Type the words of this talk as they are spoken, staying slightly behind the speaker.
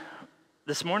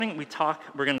This morning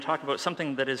we're going to talk about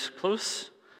something that is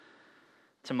close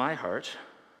to my heart: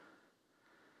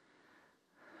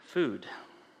 food.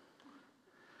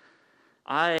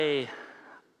 I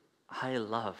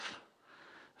love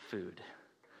food.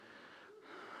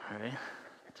 All right?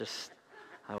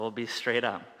 I will be straight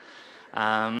up.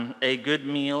 A good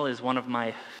meal is one of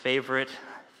my favorite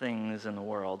things in the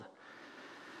world.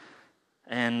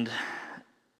 And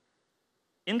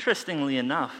interestingly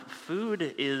enough,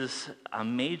 food is a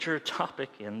major topic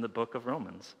in the book of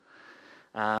Romans.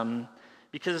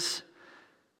 Because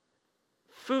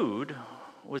food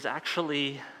was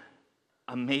actually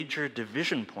a major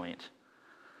division point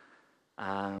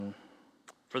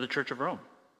for the Church of Rome.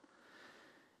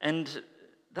 And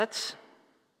that's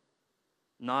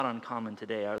not uncommon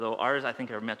today, although ours, I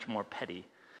think, are much more petty,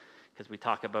 because we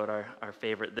talk about our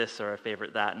favorite this or our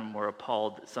favorite that, and we're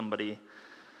appalled that somebody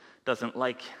doesn't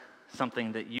like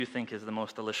something that you think is the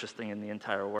most delicious thing in the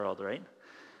entire world, right?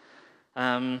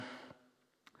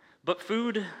 But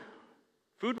food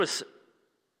was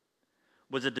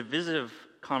a divisive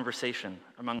conversation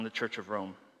among the Church of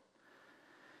Rome,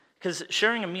 because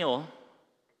sharing a meal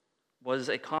was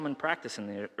a common practice in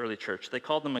the early church. They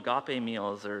called them agape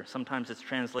meals, or sometimes it's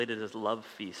translated as love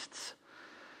feasts.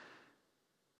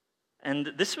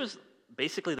 And this was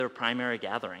basically their primary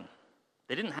gathering.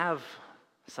 They didn't have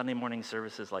Sunday morning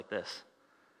services like this.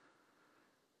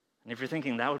 And if you're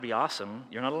thinking that would be awesome,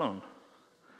 you're not alone,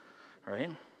 right?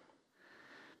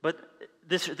 But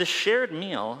this shared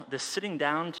meal, this sitting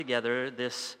down together,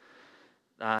 this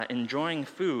enjoying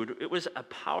food, it was a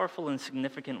powerful and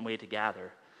significant way to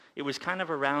gather. It was kind of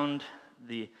around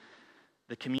the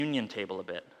communion table a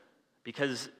bit,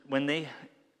 because when they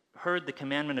heard the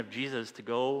commandment of Jesus to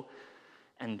go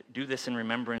and do this in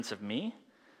remembrance of me,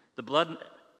 the blood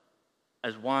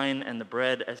as wine and the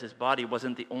bread as his body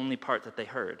wasn't the only part that they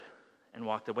heard and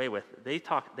walked away with. They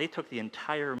took the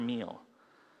entire meal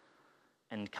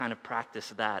and kind of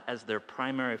practiced that as their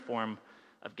primary form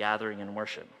of gathering and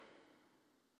worship.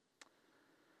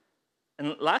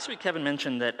 And last week, Kevin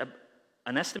mentioned that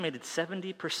an estimated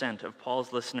 70% of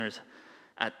Paul's listeners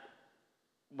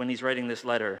when he's writing this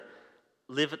letter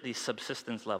live at the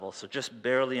subsistence level, so just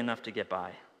barely enough to get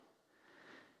by.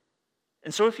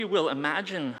 And so if you will,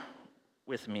 imagine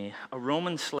with me a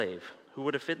Roman slave who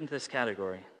would have fit into this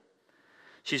category.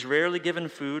 She's rarely given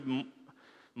food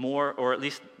more, or at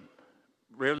least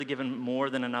rarely given more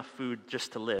than enough food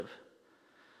just to live,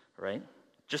 right?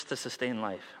 Just to sustain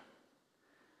life.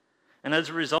 And as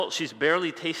a result, she's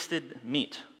barely tasted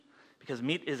meat, because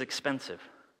meat is expensive,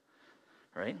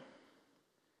 right?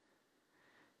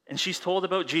 And she's told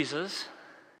about Jesus,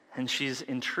 and she's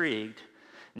intrigued,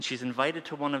 and she's invited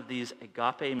to one of these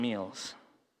agape meals.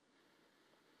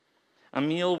 A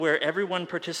meal where everyone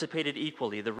participated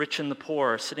equally, the rich and the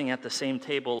poor sitting at the same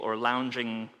table or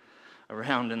lounging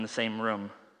around in the same room.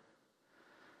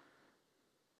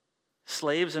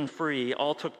 Slaves and free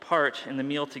all took part in the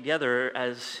meal together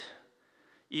as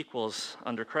equals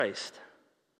under Christ.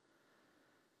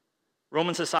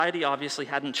 Roman society obviously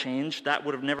hadn't changed. That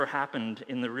would have never happened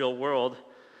in the real world.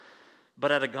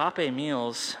 But at agape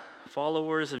meals,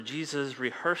 followers of Jesus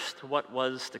rehearsed what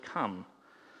was to come.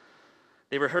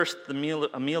 They rehearsed a meal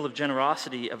of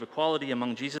generosity, of equality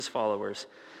among Jesus' followers.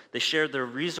 They shared their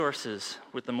resources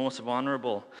with the most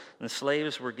vulnerable, and the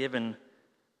slaves were given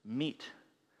meat,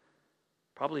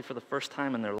 probably for the first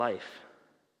time in their life.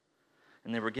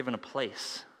 And they were given a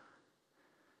place.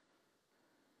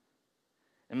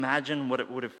 Imagine what it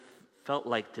would have felt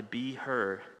like to be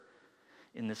her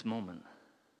in this moment.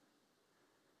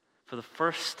 For the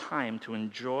first time, to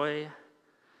enjoy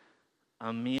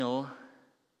a meal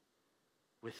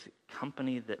with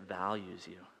company that values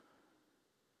you.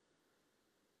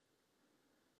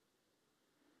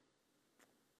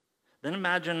 Then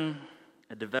imagine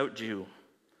a devout Jew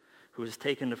who is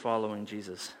taken to following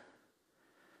Jesus.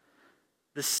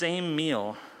 The same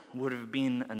meal would have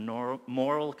been a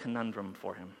moral conundrum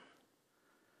for him.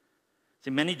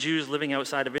 See, many Jews living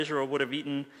outside of Israel would have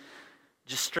eaten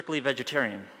just strictly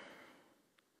vegetarian.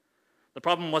 The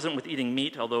problem wasn't with eating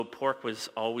meat, although pork was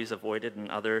always avoided and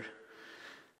other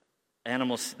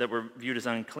animals that were viewed as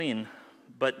unclean,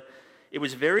 but it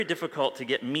was very difficult to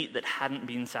get meat that hadn't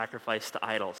been sacrificed to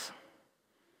idols.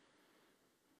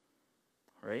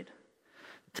 Right?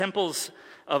 Temples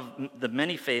of the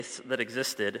many faiths that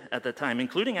existed at the time,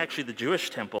 including actually the Jewish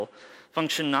temple,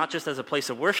 functioned not just as a place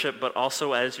of worship, but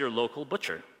also as your local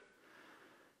butcher.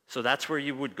 So that's where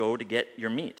you would go to get your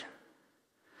meat.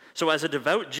 So as a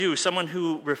devout Jew, someone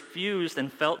who refused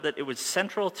and felt that it was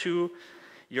central to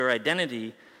your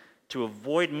identity to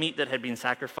avoid meat that had been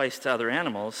sacrificed to other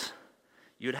animals,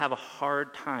 you'd have a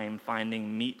hard time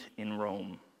finding meat in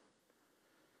Rome.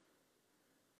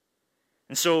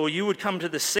 And so you would come to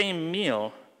the same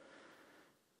meal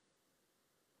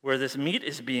where this meat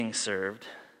is being served,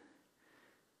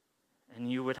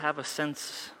 and you would have a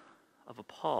sense of a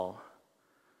pall.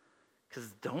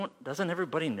 Because doesn't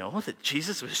everybody know that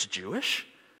Jesus was Jewish?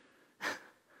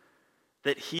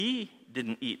 That he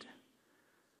didn't eat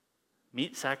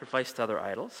meat sacrificed to other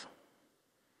idols?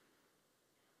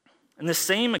 And the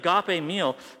same agape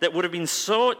meal that would have been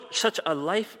such a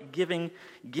life-giving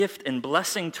gift and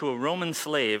blessing to a Roman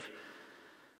slave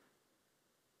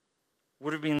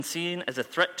would have been seen as a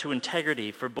threat to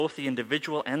integrity for both the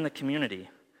individual and the community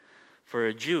for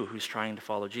a Jew who's trying to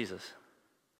follow Jesus.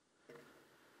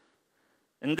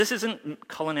 And this isn't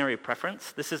culinary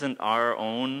preference. This isn't our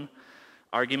own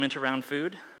argument around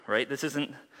food, right? This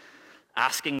isn't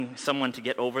asking someone to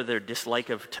get over their dislike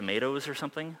of tomatoes or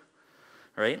something,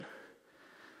 right?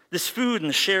 This food and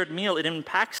the shared meal, it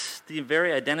impacts the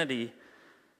very identity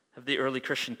of the early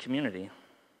Christian community.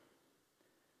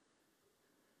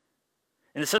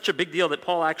 And it's such a big deal that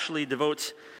Paul actually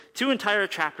devotes 2 entire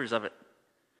chapters of it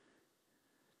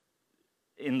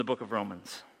in the book of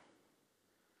Romans.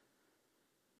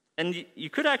 And you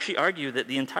could actually argue that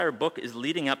the entire book is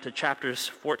leading up to chapters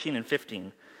 14 and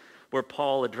 15, where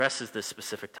Paul addresses this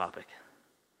specific topic.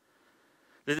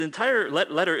 The entire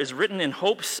letter is written in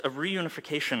hopes of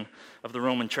reunification of the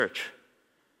Roman church,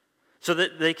 so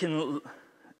that they can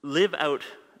live out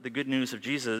the good news of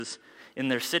Jesus in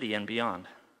their city and beyond.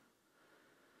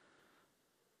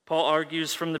 Paul's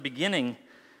argument from the beginning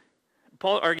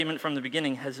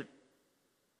has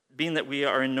been that we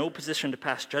are in no position to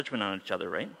pass judgment on each other,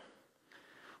 right?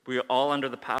 We are all under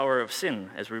the power of sin,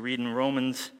 as we read in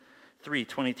Romans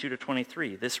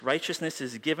 3:22-23. This righteousness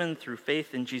is given through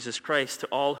faith in Jesus Christ to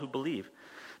all who believe.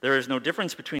 There is no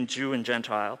difference between Jew and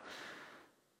Gentile,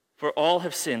 for all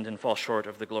have sinned and fall short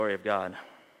of the glory of God.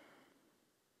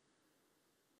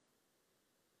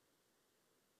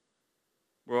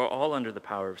 We're all under the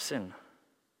power of sin.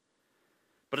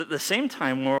 But at the same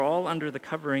time, we're all under the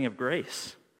covering of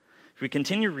grace. If we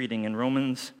continue reading in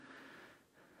Romans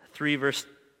 3, verse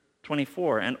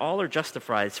 24, and all are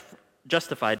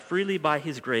justified freely by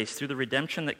his grace through the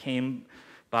redemption that came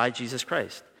by Jesus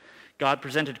Christ. God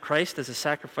presented Christ as a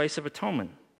sacrifice of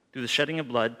atonement through the shedding of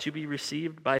blood to be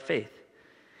received by faith.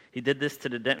 He did this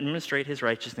to demonstrate his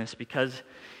righteousness because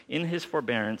in his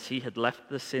forbearance he had left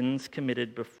the sins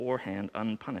committed beforehand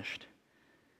unpunished.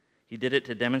 He did it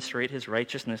to demonstrate his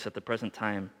righteousness at the present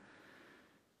time,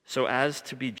 so as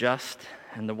to be just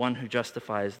and the one who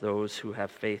justifies those who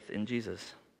have faith in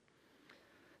Jesus.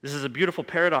 This is a beautiful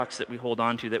paradox that we hold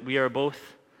on to, that we are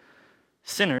both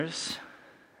sinners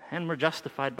and we're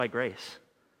justified by grace.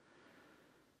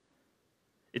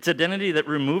 It's identity that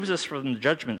removes us from the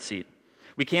judgment seat.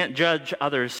 We can't judge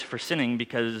others for sinning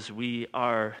because we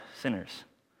are sinners.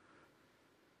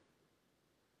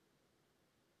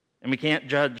 And we can't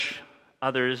judge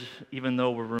others even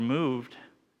though we're removed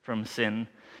from sin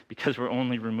because we're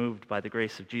only removed by the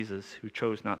grace of Jesus who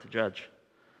chose not to judge.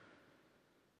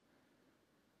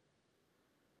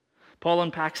 Paul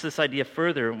unpacks this idea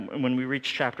further when we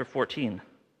reach chapter 14.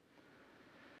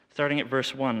 Starting at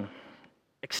verse 1.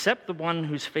 Accept the one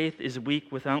whose faith is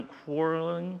weak without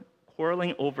quarreling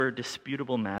over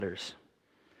disputable matters.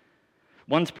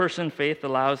 One person's faith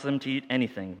allows them to eat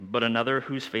anything, but another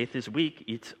whose faith is weak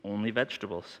eats only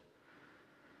vegetables.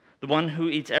 The one who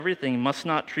eats everything must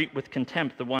not treat with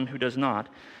contempt the one who does not,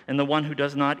 and the one who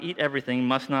does not eat everything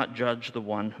must not judge the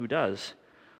one who does,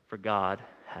 for God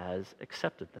has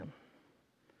accepted them.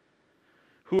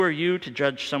 Who are you to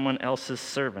judge someone else's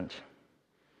servant?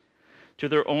 To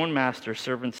their own master,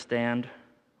 servants stand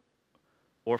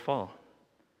or fall.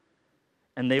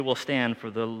 And they will stand, for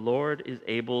the Lord is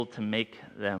able to make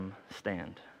them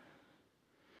stand.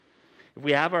 If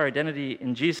we have our identity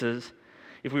in Jesus,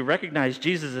 if we recognize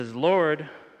Jesus as Lord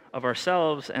of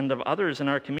ourselves and of others in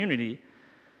our community,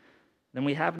 then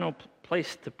we have no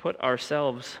place to put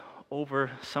ourselves over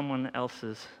someone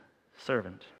else's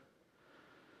servant.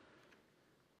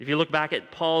 If you look back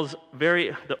at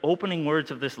the opening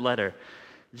words of this letter,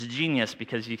 it's genius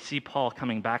because you see Paul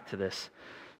coming back to this.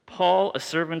 Paul, a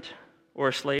servant or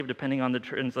a slave, depending on the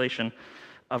translation,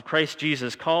 of Christ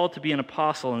Jesus, called to be an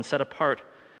apostle and set apart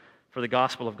for the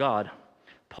gospel of God.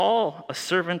 Paul, a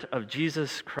servant of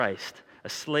Jesus Christ, a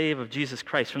slave of Jesus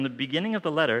Christ. From the beginning of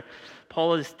the letter,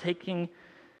 Paul is taking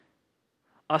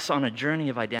us on a journey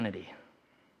of identity.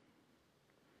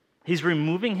 He's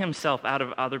removing himself out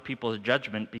of other people's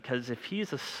judgment because if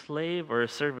he's a slave or a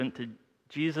servant to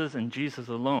Jesus and Jesus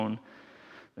alone,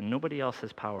 then nobody else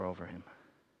has power over him.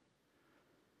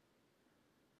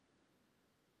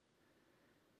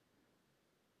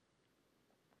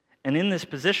 And in this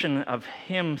position of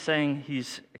him saying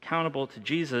he's accountable to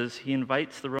Jesus, he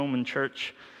invites the Roman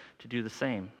church to do the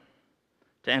same,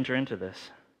 to enter into this.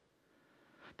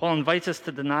 Paul invites us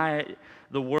to deny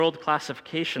the world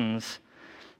classifications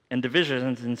and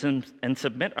divisions and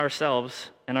submit ourselves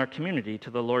and our community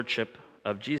to the lordship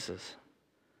of Jesus.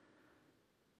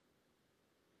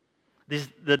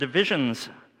 The divisions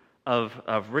of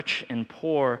rich and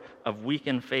poor, of weak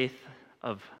in faith,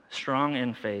 of strong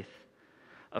in faith,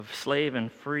 of slave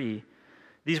and free,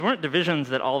 these weren't divisions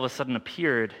that all of a sudden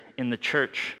appeared in the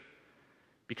church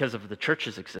because of the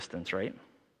church's existence, right?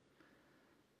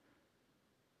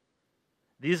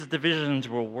 These divisions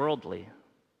were worldly,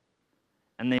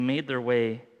 and they made their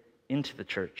way into the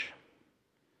church.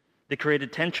 They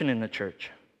created tension in the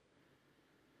church,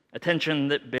 a tension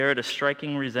that bared a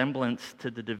striking resemblance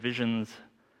to the divisions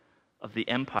of the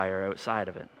empire outside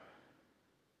of it.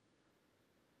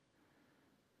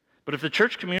 But if the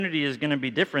church community is going to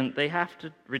be different, they have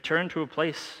to return to a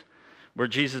place where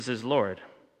Jesus is Lord.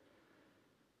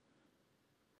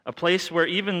 A place where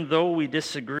even though we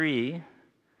disagree,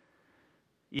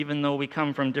 even though we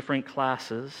come from different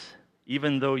classes,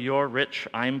 even though you're rich,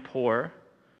 I'm poor,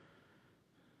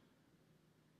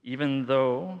 even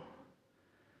though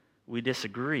we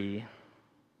disagree,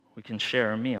 we can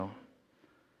share a meal.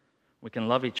 We can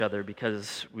love each other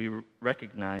because we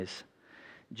recognize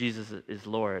Jesus is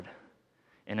Lord.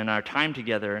 And in our time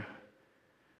together,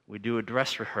 we do a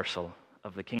dress rehearsal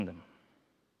of the kingdom.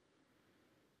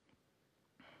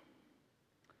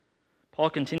 Paul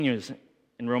continues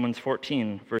in Romans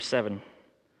 14, verse 7.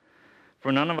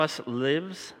 For none of us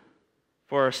lives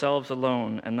for ourselves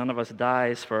alone, and none of us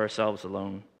dies for ourselves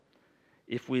alone.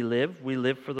 If we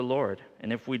live for the Lord.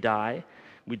 And if we die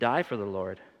for the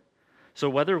Lord. So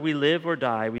whether we live or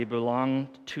die, we belong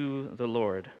to the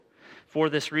Lord. For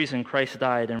this reason, Christ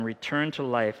died and returned to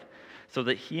life so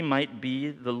that he might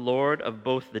be the Lord of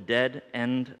both the dead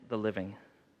and the living.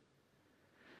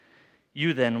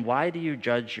 You then, why do you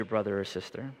judge your brother or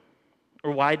sister?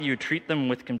 Or why do you treat them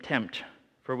with contempt?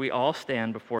 For we all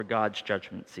stand before God's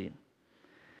judgment seat.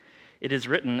 It is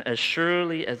written, as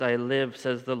surely as I live,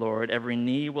 says the Lord, every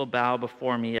knee will bow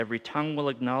before me, every tongue will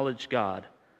acknowledge God.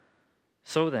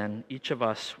 So then, each of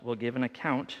us will give an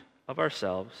account of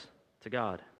ourselves to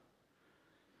God.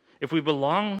 If we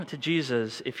belong to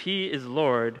Jesus, if he is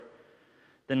Lord,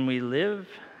 then we live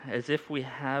as if we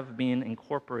have been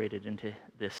incorporated into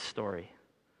this story.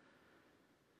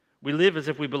 We live as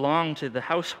if we belong to the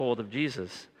household of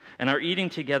Jesus, and our eating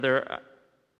together,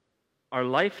 our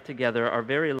life together, our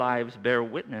very lives bear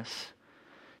witness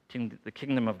to the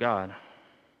kingdom of God.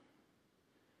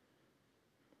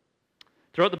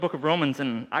 Throughout the book of Romans,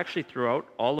 and actually throughout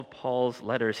all of Paul's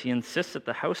letters, he insists that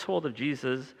the household of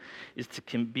Jesus is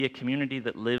to be a community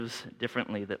that lives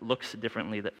differently, that looks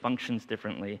differently, that functions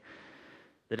differently,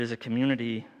 that is a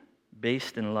community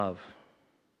based in love.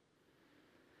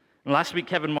 And last week,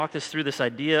 Kevin walked us through this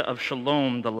idea of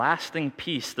shalom, the lasting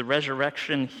peace, the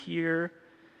resurrection here,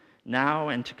 now,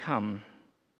 and to come.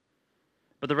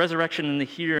 But the resurrection in the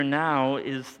here and now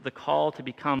is the call to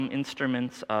become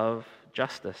instruments of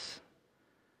justice.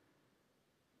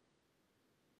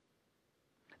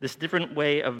 This different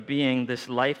way of being, this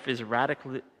life is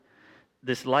radically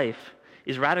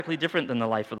different than the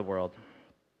life of the world.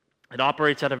 It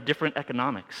operates out of different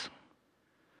economics,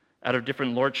 out of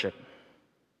different lordship.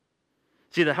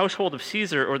 See, the household of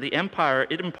Caesar or the empire,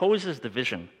 it imposes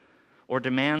division or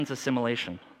demands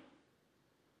assimilation.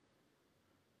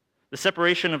 The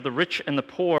separation of the rich and the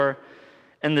poor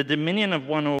and the dominion of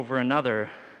one over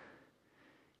another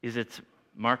is its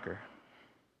marker.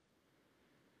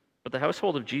 But the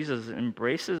household of Jesus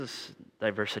embraces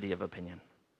diversity of opinion.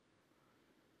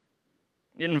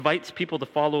 It invites people to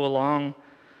follow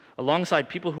alongside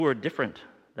people who are different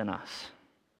than us,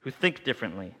 who think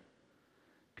differently,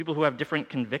 people who have different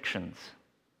convictions,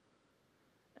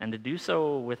 and to do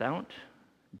so without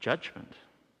judgment.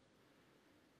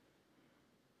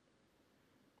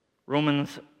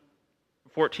 Romans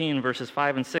 14, verses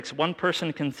 5 and 6, one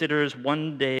person considers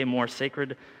one day more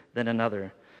sacred than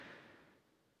another.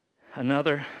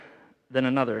 Another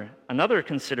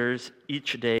considers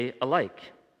each day alike.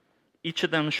 Each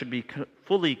of them should be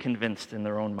fully convinced in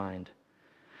their own mind.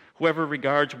 Whoever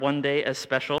regards one day as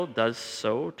special does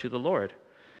so to the Lord.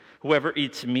 Whoever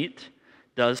eats meat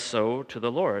does so to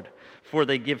the Lord, for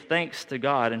they give thanks to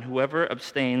God, and whoever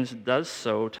abstains does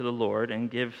so to the Lord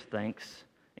and gives thanks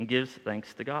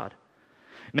to God.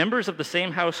 Members of the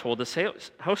same household, the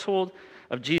household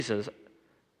of Jesus,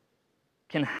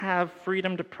 can have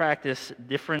freedom to practice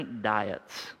different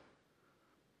diets.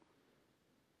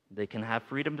 They can have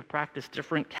freedom to practice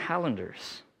different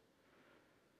calendars.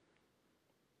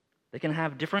 They can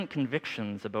have different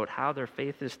convictions about how their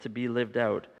faith is to be lived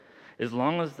out, as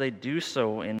long as they do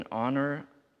so in honor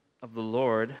of the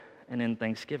Lord and in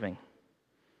thanksgiving.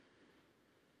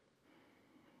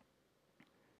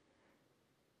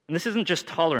 And this isn't just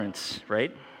tolerance,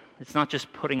 right? It's not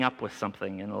just putting up with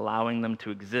something and allowing them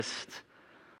to exist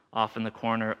off in the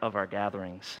corner of our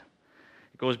gatherings.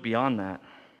 It goes beyond that.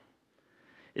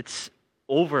 It's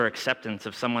over acceptance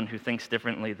of someone who thinks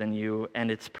differently than you, and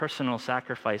it's personal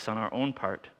sacrifice on our own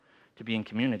part to be in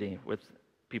community with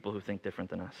people who think different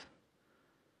than us.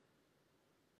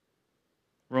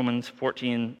 Romans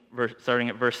 14, starting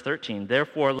at verse 13.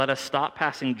 Therefore, let us stop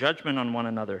passing judgment on one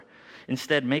another.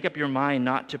 Instead, make up your mind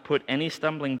not to put any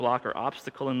stumbling block or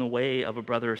obstacle in the way of a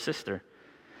brother or sister.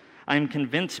 I am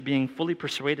convinced, being fully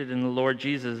persuaded in the Lord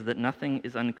Jesus, that nothing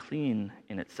is unclean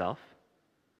in itself.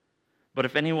 But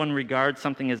if anyone regards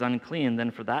something as unclean,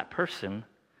 then for that person,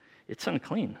 it's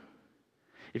unclean.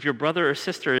 If your brother or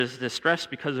sister is distressed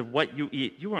because of what you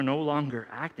eat, you are no longer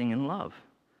acting in love.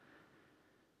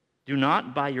 Do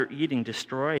not by your eating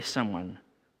destroy someone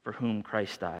for whom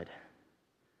Christ died.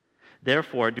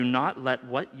 Therefore, do not let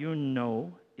what you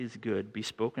know is good be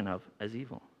spoken of as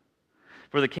evil.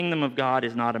 For the kingdom of God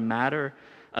is not a matter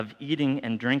of eating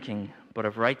and drinking, but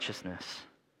of righteousness,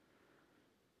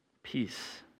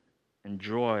 peace, and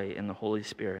joy in the Holy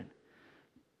Spirit.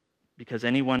 Because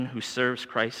anyone who serves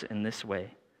Christ in this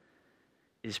way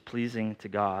is pleasing to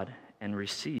God and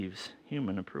receives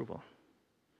human approval.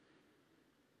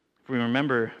 If we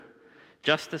remember,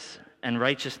 justice and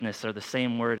righteousness are the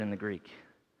same word in the Greek.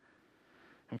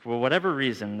 And for whatever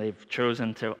reason, they've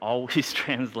chosen to always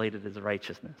translate it as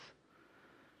righteousness.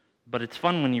 But it's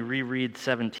fun when you reread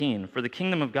 17. For the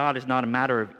kingdom of God is not a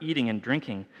matter of eating and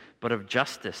drinking, but of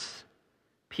justice,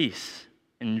 peace,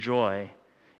 and joy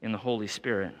in the Holy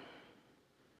Spirit.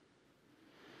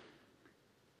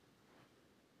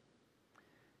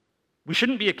 We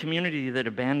shouldn't be a community that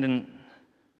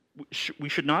we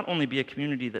should not only be a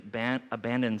community that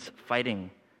abandons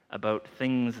fighting about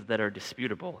things that are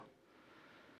disputable,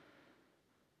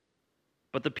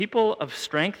 but the people of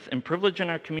strength and privilege in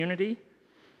our community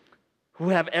who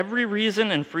have every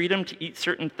reason and freedom to eat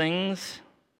certain things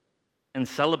and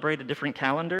celebrate a different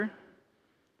calendar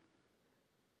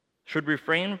should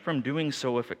refrain from doing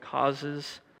so if it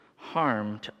causes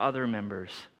harm to other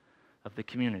members of the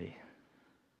community.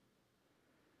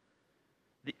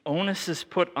 The onus is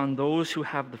put on those who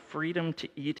have the freedom to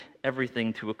eat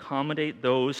everything to accommodate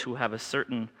those who have a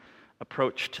certain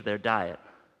approach to their diet.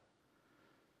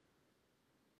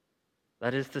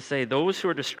 That is to say, those who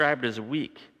are described as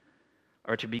weak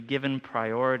are to be given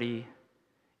priority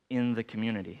in the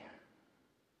community.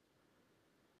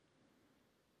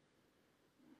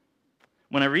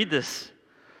 When I read this,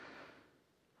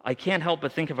 I can't help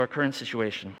but think of our current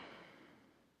situation.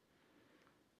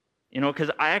 Because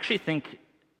I actually think,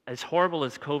 as horrible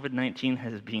as COVID-19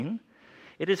 has been,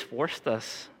 it has forced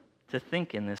us to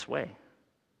think in this way.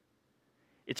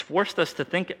 It's forced us to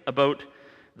think about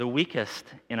the weakest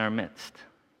in our midst.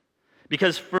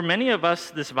 Because for many of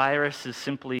us, this virus is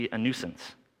simply a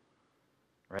nuisance,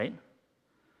 right?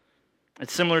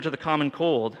 It's similar to the common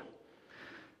cold.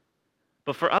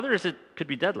 But for others, it could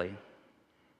be deadly.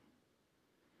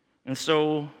 And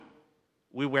so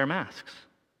we wear masks.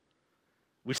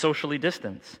 We socially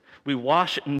distance. We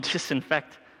wash and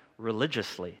disinfect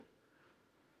religiously.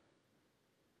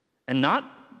 And not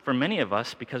for many of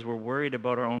us because we're worried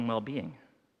about our own well-being,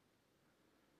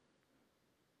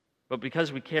 but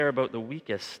because we care about the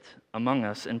weakest among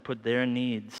us and put their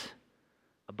needs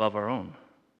above our own.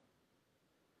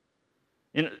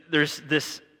 There's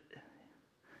this,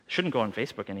 shouldn't go on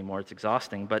Facebook anymore, it's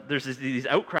exhausting, but there's these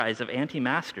outcries of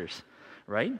anti-maskers,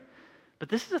 right? But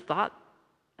this is a thought,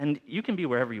 and you can be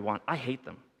wherever you want. I hate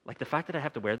them. Like, the fact that I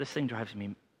have to wear this thing drives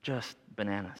me just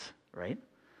bananas, right?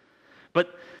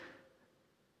 But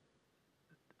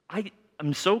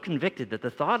I'm so convicted that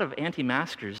the thought of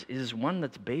anti-maskers is one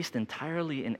that's based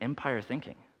entirely in empire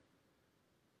thinking.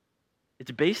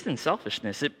 It's based in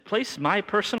selfishness. It placed my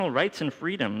personal rights and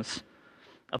freedoms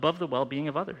above the well-being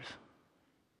of others.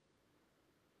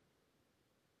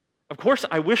 Of course,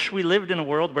 I wish we lived in a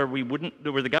world where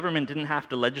the government didn't have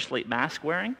to legislate mask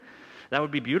wearing. That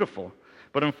would be beautiful.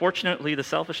 But unfortunately, the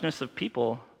selfishness of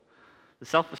people, the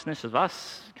selfishness of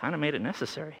us, kind of made it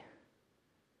necessary.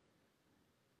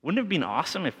 Wouldn't it have been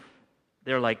awesome if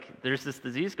they're like, there's this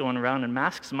disease going around and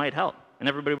masks might help? And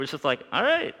everybody was just like, all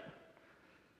right.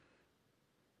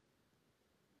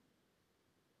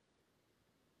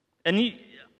 And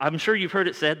I'm sure you've heard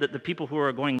it said that the people who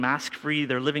are going mask-free,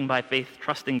 they're living by faith,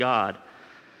 trusting God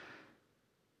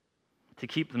to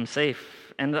keep them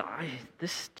safe. And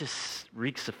this just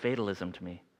reeks of fatalism to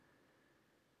me,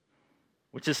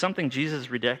 which is something Jesus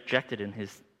rejected in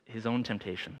his own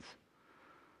temptations.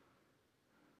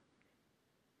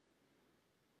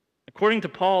 According to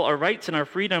Paul, our rights and our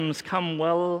freedoms come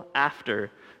well after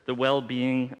the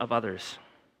well-being of others,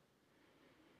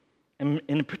 and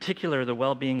in particular, the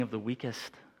well-being of the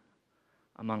weakest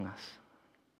among us.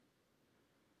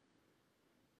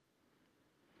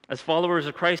 As followers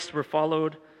of Christ, we're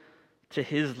followed to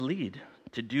his lead,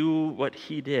 to do what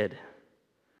he did.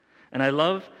 And I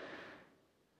love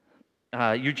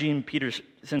Eugene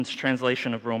Peterson's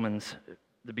translation of Romans,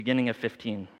 the beginning of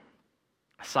 15.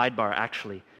 Sidebar,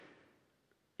 actually.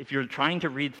 If you're trying to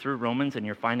read through Romans and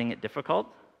you're finding it difficult,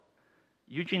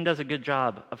 Eugene does a good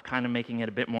job of kind of making it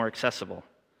a bit more accessible.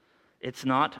 It's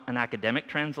not an academic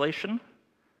translation,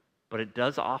 but it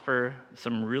does offer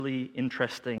some really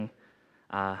interesting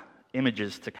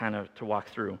images to walk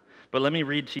through. But let me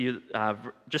read to you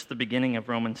just the beginning of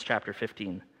Romans chapter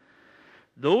 15.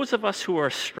 Those of us who are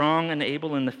strong and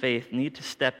able in the faith need to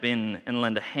step in and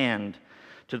lend a hand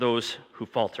to those who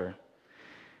falter,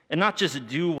 and not just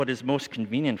do what is most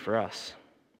convenient for us.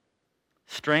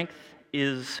 Strength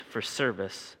is for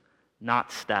service,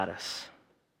 not status.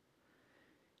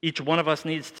 Each one of us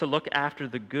needs to look after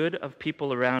the good of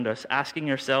people around us, asking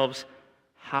ourselves,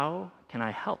 how can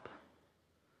I help?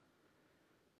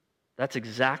 That's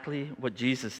exactly what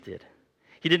Jesus did.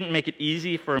 He didn't make it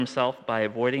easy for himself by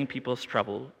avoiding people's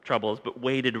troubles, but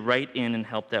waded right in and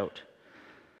helped out.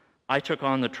 I took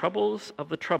on the troubles of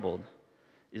the troubled,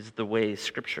 is the way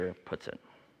Scripture puts it.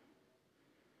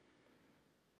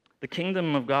 The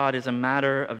kingdom of God is a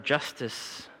matter of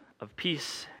justice, of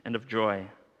peace, and of joy.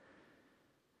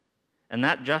 And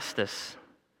that justice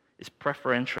is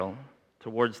preferential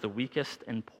towards the weakest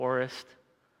and poorest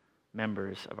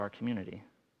members of our community,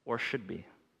 or should be.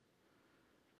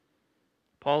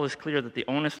 Paul is clear that the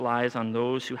onus lies on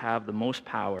those who have the most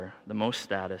power, the most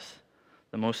status,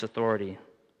 the most authority,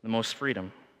 the most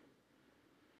freedom.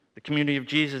 The community of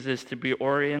Jesus is to be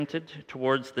oriented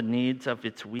towards the needs of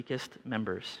its weakest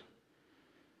members.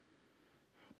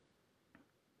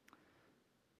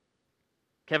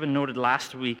 Kevin noted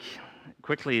last week,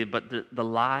 quickly, but the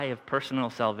lie of personal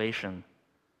salvation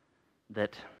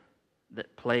that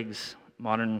plagues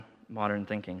modern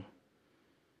thinking.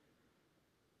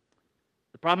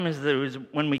 The problem is that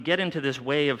when we get into this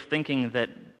way of thinking that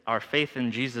our faith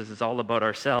in Jesus is all about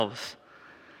ourselves,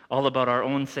 all about our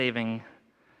own saving,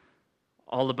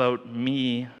 all about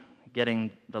me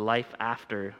getting the life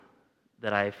after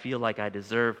that I feel like I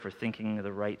deserve for thinking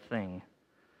the right thing,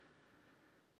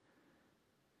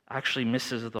 actually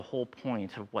misses the whole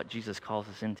point of what Jesus calls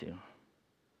us into.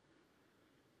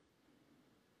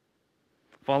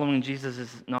 Following Jesus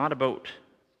is not about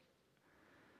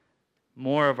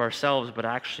more of ourselves, but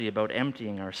actually about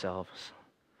emptying ourselves.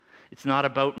 It's not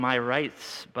about my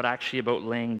rights, but actually about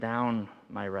laying down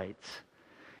my rights.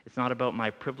 It's not about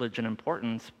my privilege and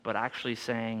importance, but actually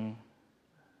saying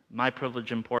my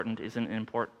privilege isn't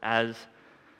as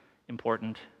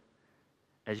important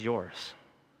as yours.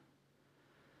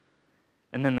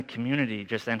 And then the community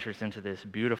just enters into this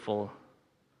beautiful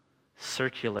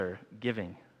circular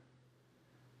giving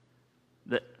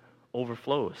that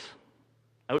overflows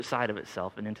outside of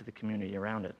itself and into the community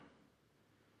around it.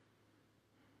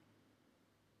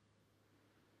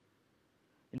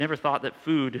 You never thought that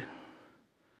food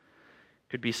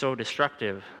could be so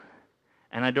destructive,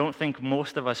 and I don't think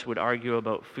most of us would argue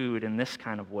about food in this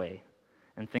kind of way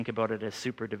and think about it as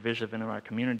super divisive in our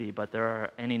community, but there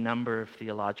are any number of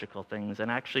theological things. And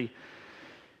actually,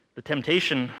 the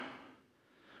temptation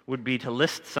would be to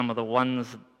list some of the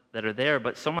ones that are there,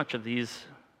 but so much of these,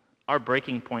 our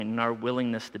breaking point and our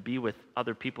willingness to be with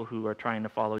other people who are trying to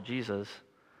follow Jesus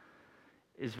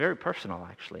is very personal,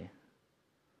 actually,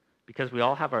 because we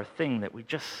all have our thing that we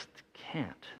just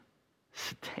can't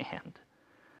stand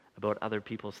about other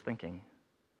people's thinking.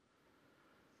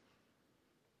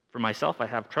 For myself, I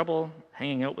have trouble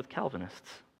hanging out with Calvinists.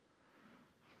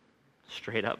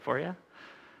 Straight up for you.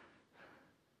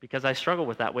 Because I struggle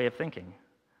with that way of thinking.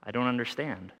 I don't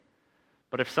understand.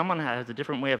 But if someone has a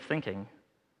different way of thinking,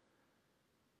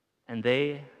 and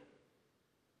they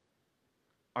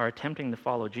are attempting to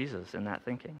follow Jesus in that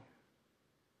thinking,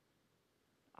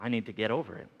 I need to get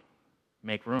over it,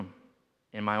 make room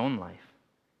in my own life,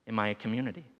 in my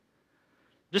community.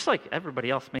 Just like everybody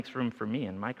else makes room for me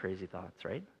and my crazy thoughts,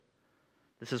 right?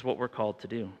 This is what we're called to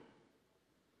do.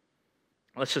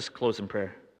 Let's just close in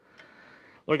prayer.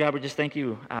 Lord God, we just thank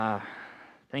you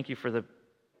Thank you for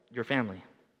your family.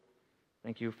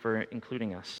 Thank you for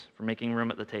including us, for making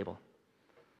room at the table.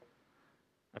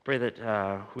 I pray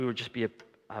that we would just be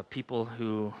a people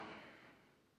who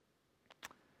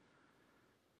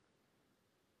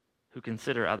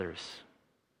consider others,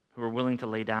 who are willing to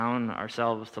lay down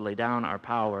ourselves, to lay down our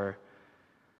power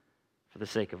for the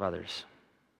sake of others.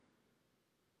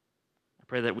 I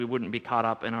pray that we wouldn't be caught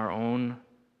up in our own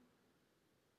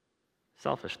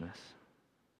selfishness.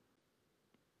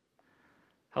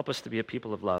 Help us to be a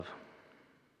people of love.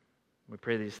 We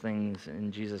pray these things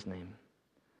in Jesus' name.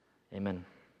 Amen.